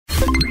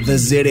The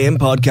ZM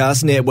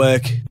Podcast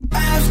Network.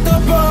 After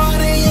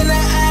party in the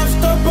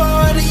after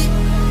party.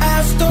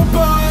 After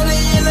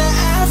party in the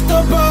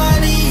after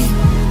party.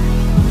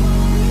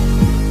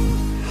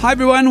 Hi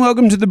everyone,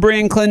 welcome to the Bree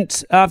and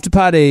Clint After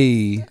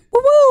Party.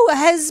 Woo!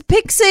 Has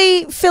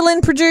Pixie,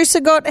 fill-in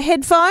producer, got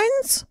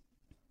headphones?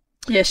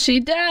 Yes, she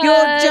does.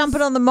 You're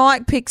jumping on the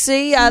mic,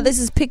 Pixie. This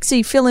is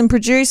Pixie, fill-in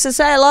producer.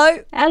 Say hello.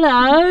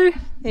 Hello.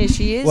 There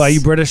she is. Well, are you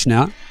British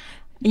now?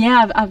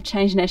 Yeah, I've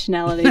changed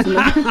nationalities.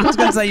 I was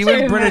going to say, you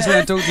weren't British when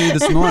I talked to you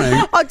this morning.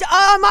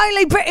 I'm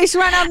only British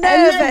when I'm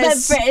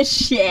nervous.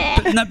 British, yeah.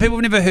 No, people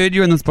have never heard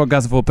you in this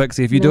podcast before,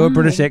 Pixie. If you do a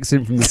British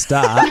accent from the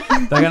start,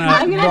 they're going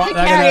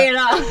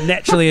to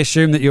naturally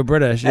assume that you're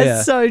British. Yeah.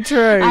 That's so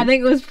true. I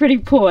think it was pretty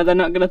poor. They're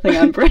not going to think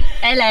I'm British.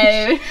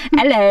 Hello.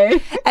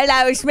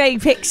 Hello, it's me,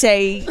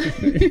 Pixie.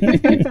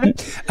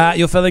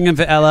 You're filling in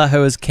for Ella,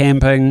 who is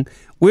camping.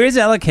 Where is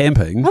Ella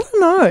camping? I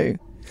don't know.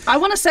 I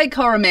want to say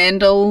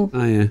Coromandel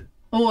Oh, yeah.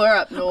 or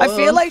up north. I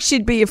feel like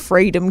she'd be a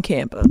freedom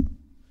camper.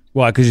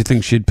 Why? Because you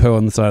think she'd poo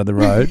on the side of the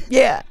road?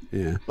 Yeah.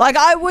 Yeah. Like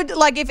I would,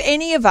 like if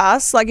any of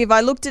us, like if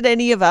I looked at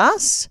any of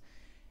us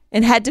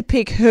and had to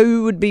pick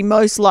who would be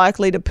most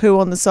likely to poo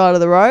on the side of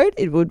the road,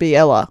 it would be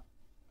Ella.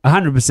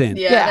 100%.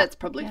 Yeah, Yeah. that's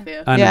probably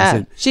fair. 100%.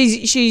 Yeah.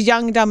 She's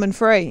young, dumb and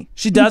free.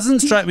 She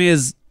doesn't strike me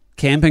as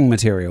camping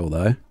material,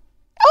 though.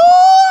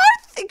 Oh,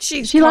 I think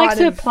she's She kind likes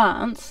her of,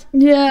 plants.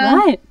 Yeah.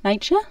 Right.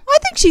 Nature. I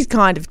think she's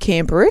kind of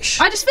camperish.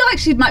 I just feel like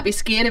she might be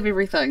scared of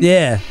everything.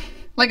 Yeah.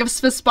 Like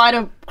if a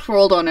spider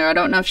crawled on her, I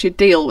don't know if she'd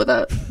deal with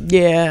it.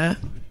 Yeah.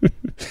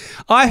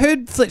 I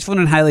heard Fletchford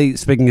and Haley,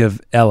 speaking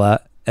of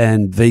Ella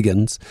and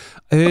vegans,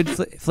 I heard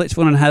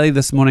Fletchford and Haley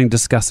this morning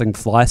discussing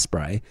fly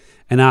spray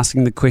and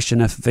asking the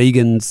question if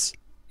vegans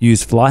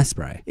use fly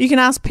spray. You can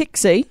ask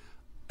Pixie.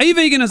 Are you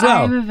vegan as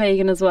well? I'm a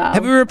vegan as well.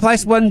 Have we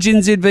replaced one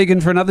Gen Z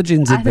vegan for another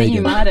Gen Z I vegan? think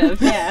you might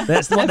have, yeah.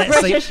 That's what that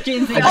British seat,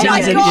 Gen Z. a Oh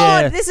my Gen Z,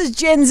 God, yeah. this is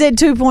Gen Z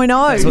 2.0.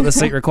 That's what the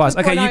seat requires.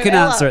 Okay, you can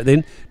Ella. answer it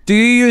then. Do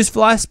you use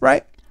fly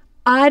spray?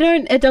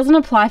 It doesn't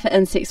apply for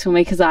insects for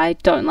me because I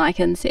don't like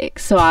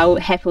insects, so I will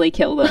happily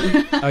kill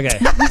them. Okay,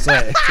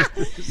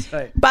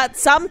 so But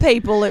some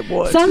people it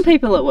would. Some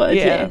people it would,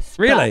 Yeah. yes.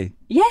 really? But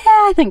yeah,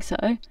 I think so.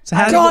 So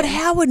how God,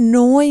 how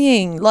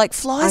annoying. Like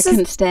flies I are,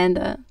 couldn't stand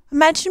it.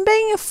 imagine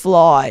being a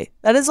fly.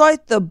 That is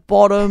like the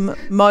bottom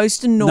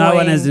most annoying. no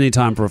one has any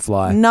time for a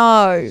fly.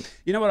 No.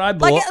 You know what I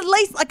bought? Like at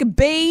least like a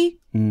bee,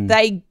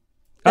 they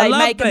I love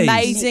make bees.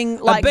 amazing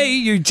like a bee,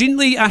 you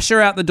gently usher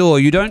out the door.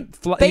 You don't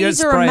you don't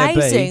bees are spray a bee.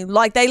 amazing.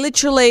 Like they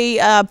literally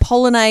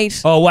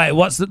pollinate. Oh wait,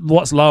 what's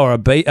lower, a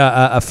bee,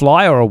 a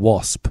fly or a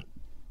wasp?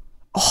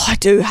 Oh, I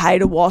do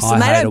hate a wasp, I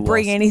and they hate a don't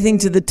bring wasp. anything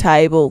to the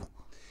table.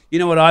 You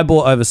know what I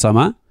bought over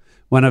summer?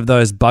 One of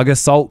those bug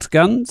assault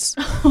guns.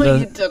 Oh,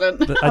 you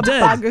didn't. I did.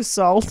 Bug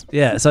assault.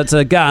 Yeah, so it's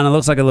a gun. It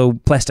looks like a little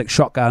plastic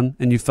shotgun,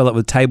 and you fill it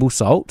with table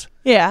salt,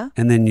 Yeah,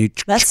 and then you.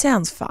 that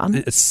sounds fun.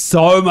 It's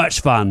so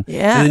much fun.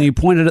 Yeah. And then you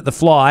point it at the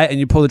fly, and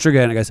you pull the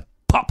trigger, and it goes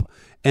pop,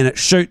 and it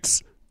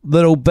shoots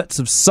little bits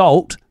of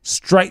salt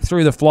straight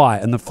through the fly,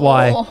 and the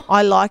fly. Oh.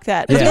 I like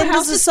that. Yeah. But then Your does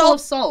house the is full of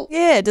salt? salt.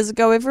 Yeah, does it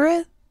go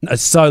everywhere?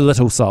 It's so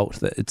little salt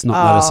that it's not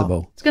Oh.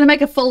 noticeable. It's going to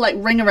make a full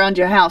ring around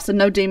your house and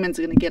no demons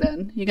are going to get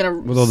in. You're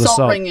going With all to the salt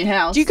salt. ring your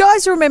house. Do you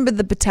guys remember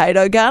the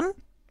potato gun?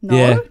 No?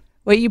 Yeah.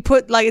 Where you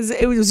put like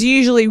it was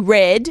usually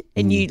red,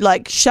 and you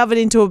like shove it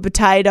into a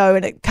potato,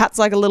 and it cuts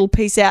like a little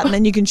piece out, and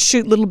then you can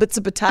shoot little bits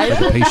of potato.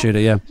 Like a pea shooter,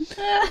 yeah.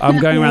 I'm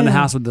going around the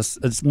house with this.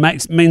 It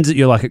means that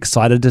you're like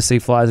excited to see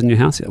flies in your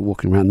house. You're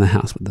walking around the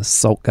house with this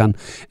salt gun.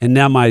 And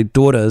now my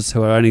daughters,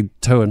 who are only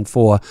 2 and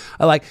 4,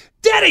 are like,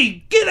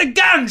 Daddy, get a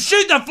gun,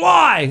 shoot the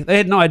fly. They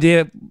had no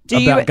idea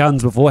about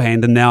guns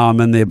beforehand, and now I'm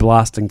in there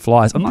blasting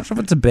flies. I'm not sure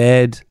if it's a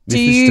bad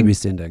message to be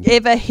sending.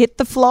 Ever hit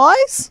the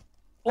flies?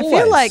 I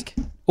feel like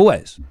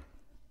Always.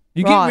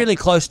 You Right. get really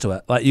close to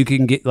it. Like you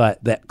can get like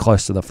that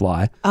close to the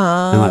fly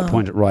and like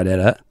point it right at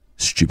it.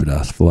 Stupid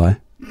ass fly.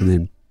 And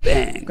then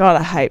bang. God,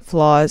 I hate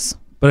flies.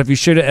 But if you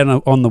shoot it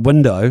on the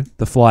window,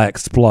 the fly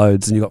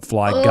explodes and you got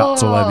fly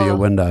guts all over your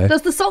window.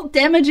 Does the salt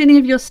damage any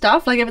of your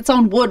stuff? Like if it's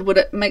on wood, would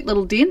it make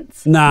little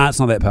dents? Nah, it's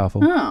not that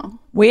powerful. Oh.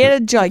 We had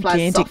a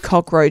gigantic soft.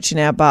 cockroach in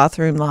our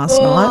bathroom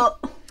last night.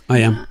 Oh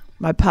yeah.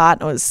 My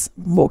partner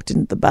walked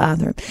into the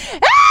bathroom.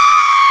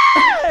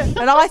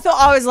 And I thought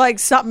I was like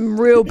something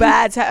real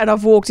bad, and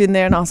I've walked in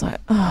there and I was like,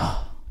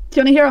 oh. Do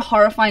you want to hear a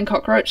horrifying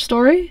cockroach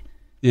story?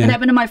 Yeah. It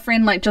happened to my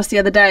friend like just the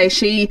other day.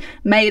 She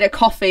made a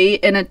coffee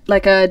in a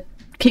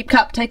keep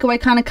cup takeaway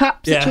kind of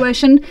cup Yeah.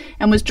 situation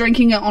and was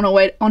drinking it on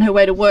her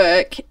way to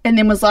work, and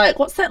then was like,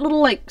 what's that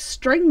little like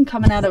string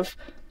coming out of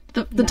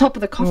the top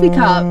of the coffee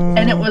cup?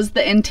 And it was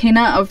the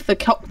antenna of the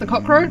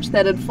cockroach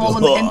that had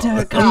fallen into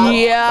her cup.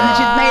 Yeah. And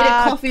she'd made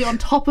a coffee on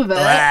top of it,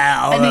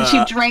 and then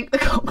she drank the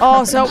cockroach.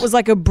 Oh, so it was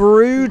like a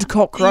brewed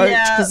cockroach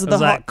Yeah. because of It the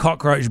was hot. like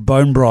cockroach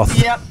bone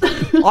broth. Yep.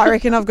 I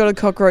reckon I've got a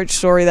cockroach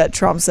story that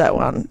trumps that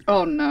one.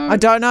 Oh no. I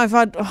don't know if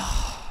I'd.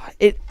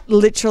 It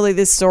literally,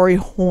 this story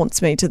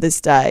haunts me to this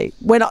day.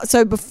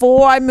 So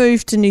before I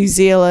moved to New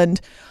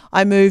Zealand,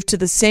 I moved to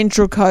the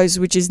Central Coast,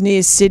 which is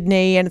near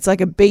Sydney, and it's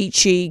like a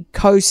beachy,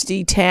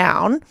 coasty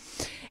town.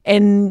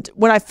 And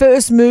when I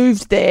first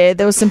moved there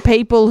were some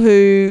people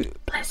who,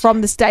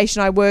 from the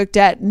station I worked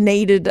at,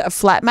 needed a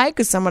flatmate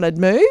because someone had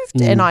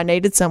moved and I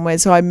needed somewhere.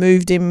 So I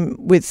moved in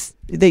with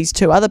these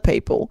two other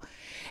people.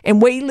 And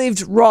we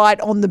lived right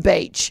on the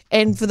beach.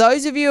 And for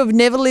those of you who have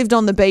never lived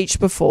on the beach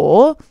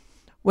before,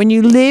 when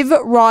you live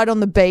right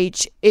on the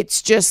beach,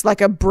 it's just like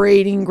a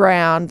breeding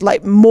ground.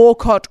 Like more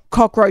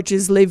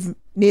cockroaches live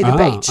near the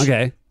beach.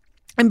 Okay.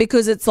 And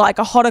because it's like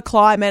a hotter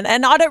climate,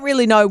 and I don't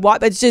really know why,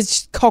 but it's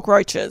just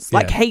cockroaches,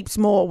 like heaps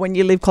more when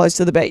you live close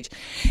to the beach.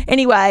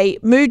 Anyway,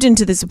 moved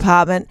into this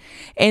apartment,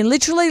 and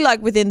literally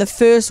like within the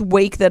first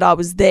week that I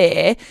was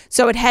there,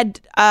 so it had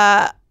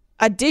a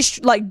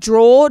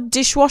drawer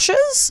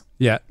dishwashers.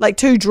 Yeah. Like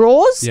 2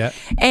 drawers. Yeah.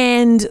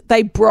 And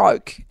they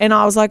broke. And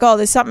I was like, oh,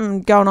 there's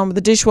something going on with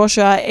the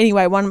dishwasher.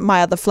 Anyway, one of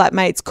my other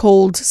flatmates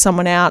called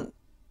someone out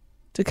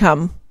to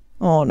come.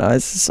 Oh, no,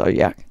 this is so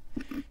yuck.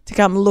 To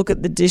come look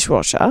at the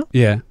dishwasher.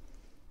 Yeah.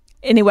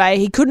 Anyway,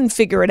 he couldn't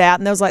figure it out.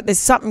 And there was like, there's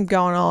something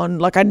going on.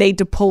 Like, I need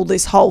to pull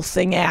this whole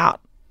thing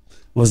out.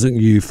 Wasn't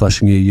you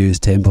flushing your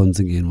used tampons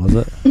again, was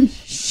it?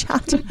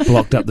 Shut up.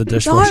 Blocked up the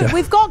dishwasher. No,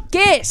 we've got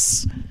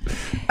guests.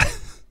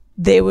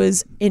 There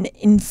was an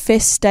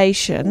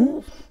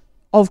infestation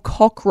of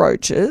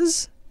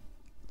cockroaches,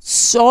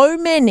 so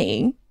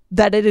many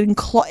that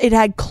it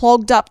had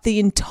clogged up the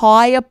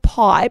entire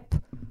pipe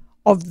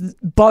of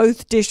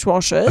both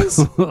dishwashers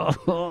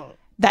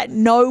that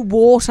no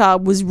water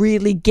was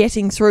really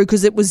getting through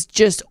because it was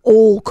just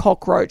all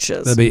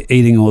cockroaches. They'll be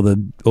eating all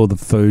the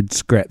food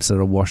scraps that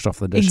are washed off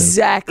the dishes.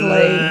 Exactly.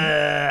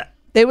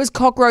 There was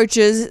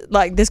cockroaches,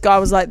 like this guy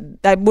was like,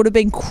 they would have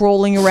been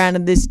crawling around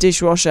in this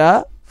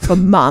dishwasher for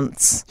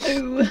months.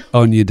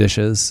 On your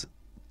dishes.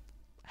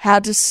 How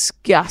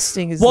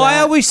disgusting is that? Why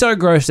are we so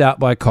grossed out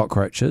by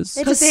cockroaches?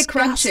 Because they're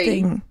crunchy.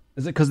 Disgusting.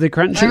 Is it because they're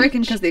crunchy? I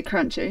reckon because they're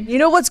crunchy. You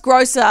know what's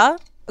grosser?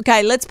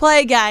 Okay, let's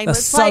play a game. They're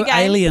Let's play so a game.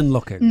 alien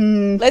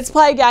looking. Let's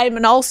play a game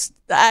and I'll...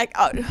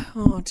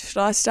 should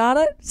I start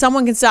it?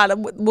 Someone can start it.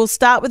 We'll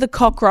start with a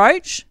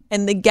cockroach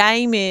and the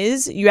game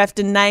is you have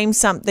to name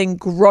something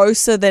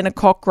grosser than a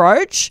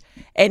cockroach,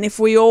 and if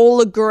we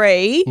all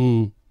agree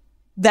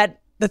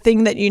that the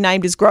thing that you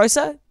named is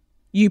grosser,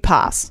 you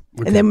pass.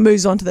 Okay. And then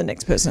moves on to the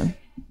next person.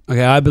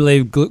 Okay, I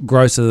believe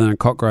grosser than a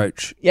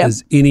cockroach Yep.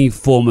 is any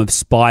form of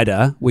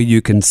spider where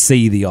you can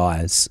see the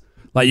eyes.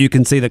 Like you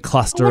can see the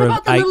cluster What of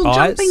about the 8 little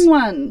eyes. jumping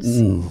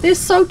ones? They're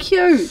so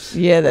cute.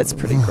 Yeah, that's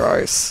pretty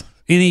gross.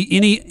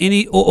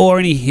 Any or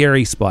any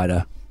hairy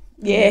spider.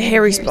 Yeah,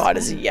 hairy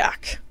spiders are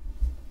yuck.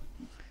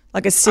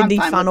 Like a Sydney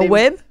fine with funnel them.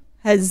 web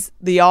has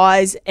the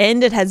eyes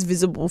and it has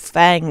visible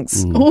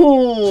fangs.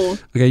 Oh,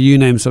 Okay, you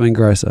name something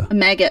grosser. a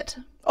maggot.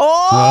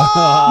 Oh,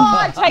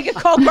 I take a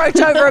cockroach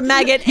over a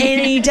maggot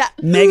any day.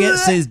 Maggot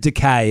says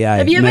decay, eh?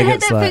 Have you ever had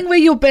Maggot's that like- thing where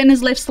your bin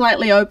is left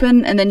slightly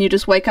open and then you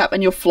just wake up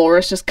and your floor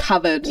is just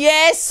covered?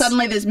 Yes.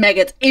 Suddenly there's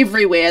maggots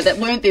everywhere that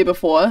weren't there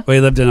before. We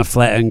lived in a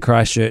flat in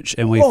Christchurch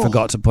and we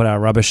forgot to put our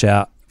rubbish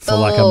out for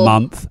like a Oh.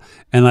 month,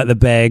 and like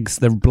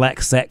the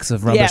black sacks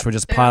of rubbish Yep. were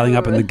just piling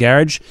up in the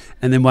garage.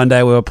 And then one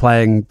day we were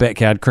playing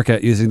backyard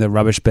cricket using the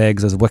rubbish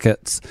bags as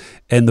wickets,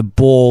 and the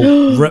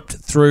ball ripped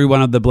through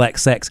one of the black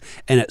sacks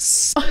and it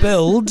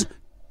spilled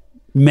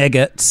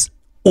maggots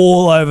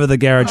all over the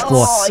garage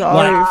floor.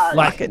 so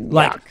fucking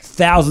like yuck.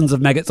 thousands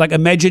of maggots. Like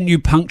imagine you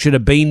punctured a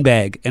bean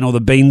bag and all the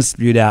beans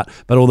spewed out,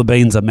 but all the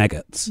beans are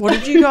maggots. What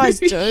did you guys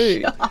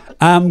do?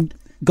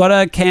 Got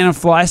a can of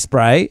fly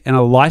spray and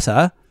a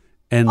lighter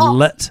and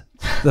lit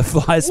the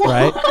fly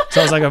spray. So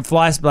it was like a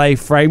fly spray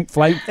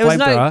There was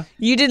no. flamethrower.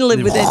 You didn't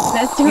live with it.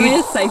 That's really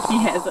a safety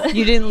hazard.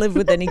 You didn't live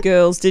with any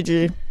girls, did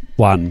you?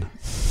 One.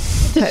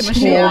 That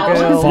Michelle. poor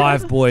girl.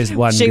 5 boys,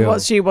 1 girl.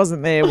 She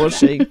wasn't there, was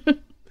she?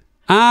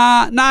 No,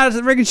 I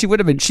reckon she would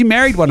have been. She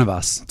married one of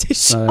us.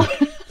 So,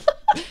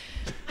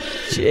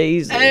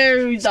 Jesus. Oh,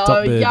 no,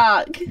 Stop there.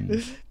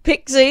 yuck.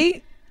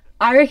 Pixie.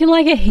 I reckon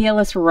like a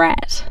hairless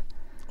rat.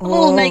 A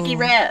little naked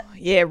rat.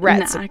 Yeah,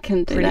 rats. Nah, Are I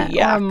can do pretty that.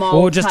 yuck. Or a mole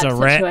Or just type a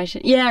rat.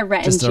 situation. Yeah, a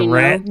rat Just in a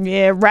general. rat.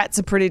 Yeah, rats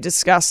are pretty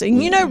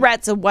disgusting. You know,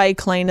 rats are way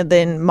cleaner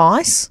than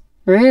mice.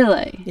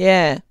 Really?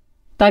 Yeah.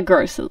 They're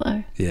grosser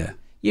though. yeah.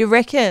 You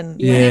reckon?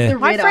 Yeah. The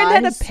My red friend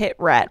had a eyes. pet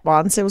rat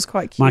once. It was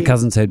quite cute. My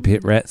cousins had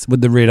pet rats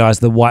with the red eyes,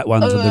 the white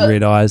ones with the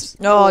red eyes.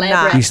 Oh, Lab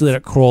nah. rat. You used to let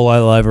it crawl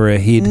all over her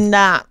head.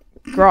 Nah.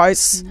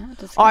 Gross.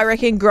 I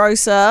reckon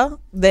grosser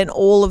than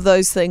all of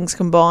those things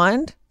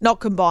combined. Not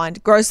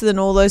combined. Grosser than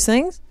all those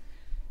things.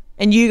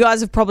 And you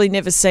guys have probably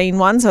never seen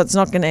one, so it's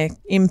not going to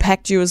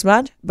impact you as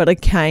much. But a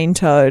cane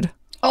toad.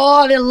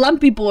 Oh, they're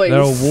lumpy boys. They're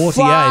all warty,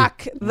 eh?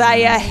 Fuck,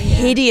 they are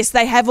hideous.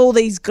 They have all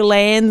these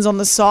glands on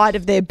the side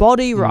of their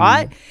body,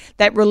 right,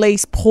 that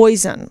release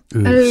poison.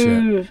 Ooh, shit.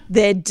 Ooh.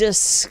 They're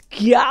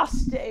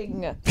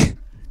disgusting.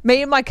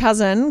 Me and my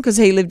cousin, because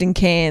he lived in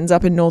Cairns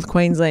up in North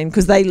Queensland,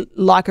 because they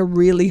like a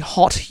really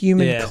hot,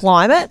 humid Yeah.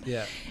 climate.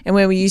 Yeah. And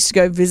when we used to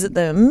go visit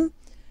them,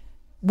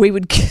 we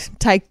would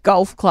take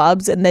golf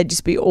clubs and they'd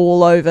just be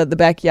all over the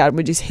backyard.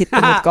 We'd just hit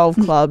them with golf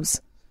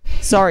clubs.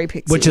 Sorry,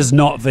 Pixie. Which is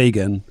not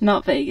vegan.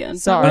 Not vegan.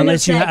 Sorry.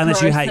 Unless you That's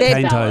hate gross.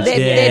 cane toads.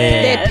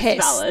 They're it's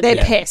pests. valid. They're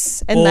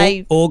pests,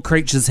 and All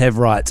creatures have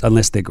rights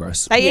unless they're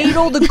gross. they eat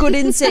all the good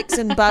insects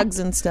and bugs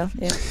and stuff.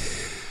 Yeah.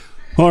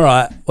 All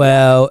right.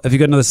 Well, if you've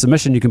got another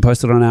submission, you can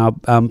post it on our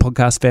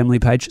podcast family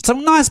page.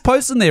 Some nice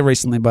posts in there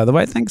recently, by the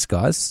way. Thanks,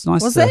 guys.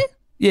 Nice. Was there?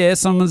 Yeah,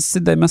 someone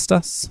said they missed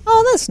us.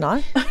 Oh, that's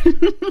nice.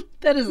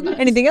 That is nice.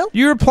 Anything else?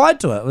 You replied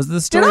to it. Was the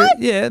story? I?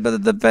 Yeah,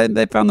 but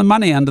they found the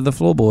money under the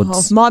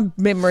floorboards. Oh, my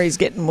memory's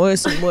getting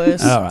worse and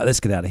worse. All right, let's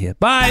get out of here.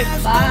 Bye.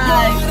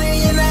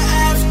 Party in the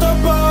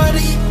after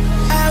party.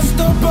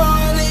 After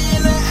party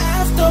in the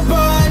after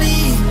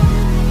party.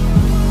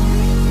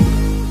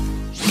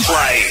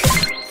 Play.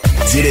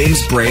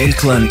 ZM's Bree and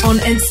Clint. On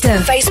Insta,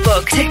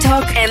 Facebook,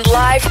 TikTok, and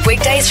live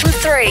weekdays from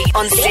 3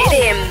 on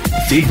ZM.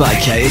 Fed by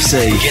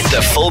KFC. Get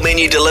the full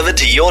menu delivered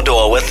to your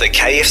door with the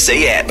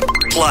KFC app.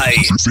 Play.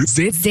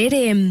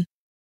 ZM.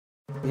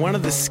 One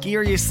of the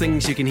scariest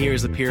things you can hear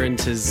as a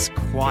parent is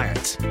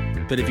quiet.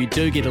 But if you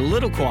do get a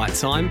little quiet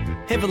time,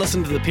 have a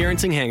listen to The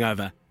Parenting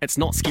Hangover. It's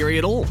not scary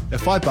at all.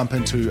 If I bump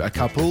into a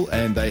couple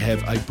and they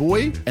have a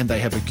boy and they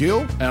have a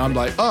girl, and I'm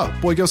like, oh,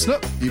 boy, girl,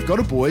 snip. You've got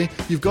a boy,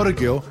 you've got a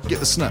girl, get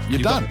the snip.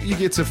 You're done. You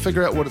get to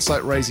figure out what it's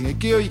like raising a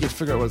girl, you get to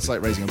figure out what it's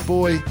like raising a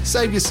boy,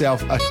 save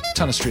yourself a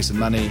ton of stress and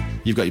money.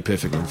 You've got your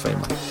perfect little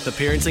family. The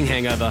Parenting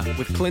Hangover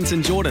with Clint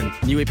and Jordan.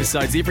 New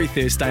episodes every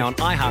Thursday on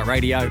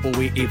iHeartRadio or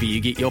wherever you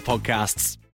get your podcasts.